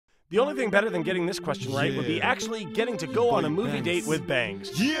The only thing better than getting this question right would be actually getting to go on a movie date with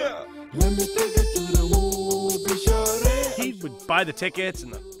Bangs. Yeah! He would buy the tickets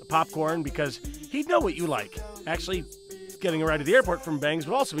and the popcorn because he'd know what you like. Actually, getting a ride to the airport from Bangs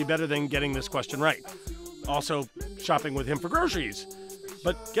would also be better than getting this question right. Also, shopping with him for groceries.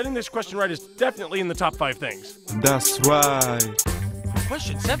 But getting this question right is definitely in the top 5 things. That's right.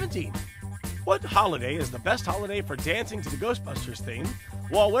 Question 17. What holiday is the best holiday for dancing to the Ghostbusters theme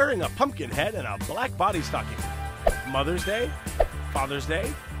while wearing a pumpkin head and a black body stocking? Mother's Day, Father's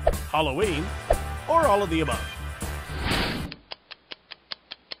Day, Halloween, or all of the above?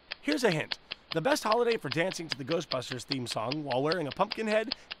 Here's a hint. The best holiday for dancing to the Ghostbusters theme song while wearing a pumpkin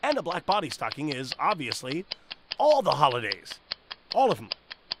head and a black body stocking is, obviously, all the holidays. All of them.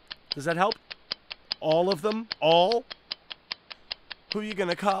 Does that help? All of them? All? Who you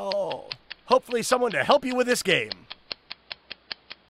gonna call? Hopefully someone to help you with this game.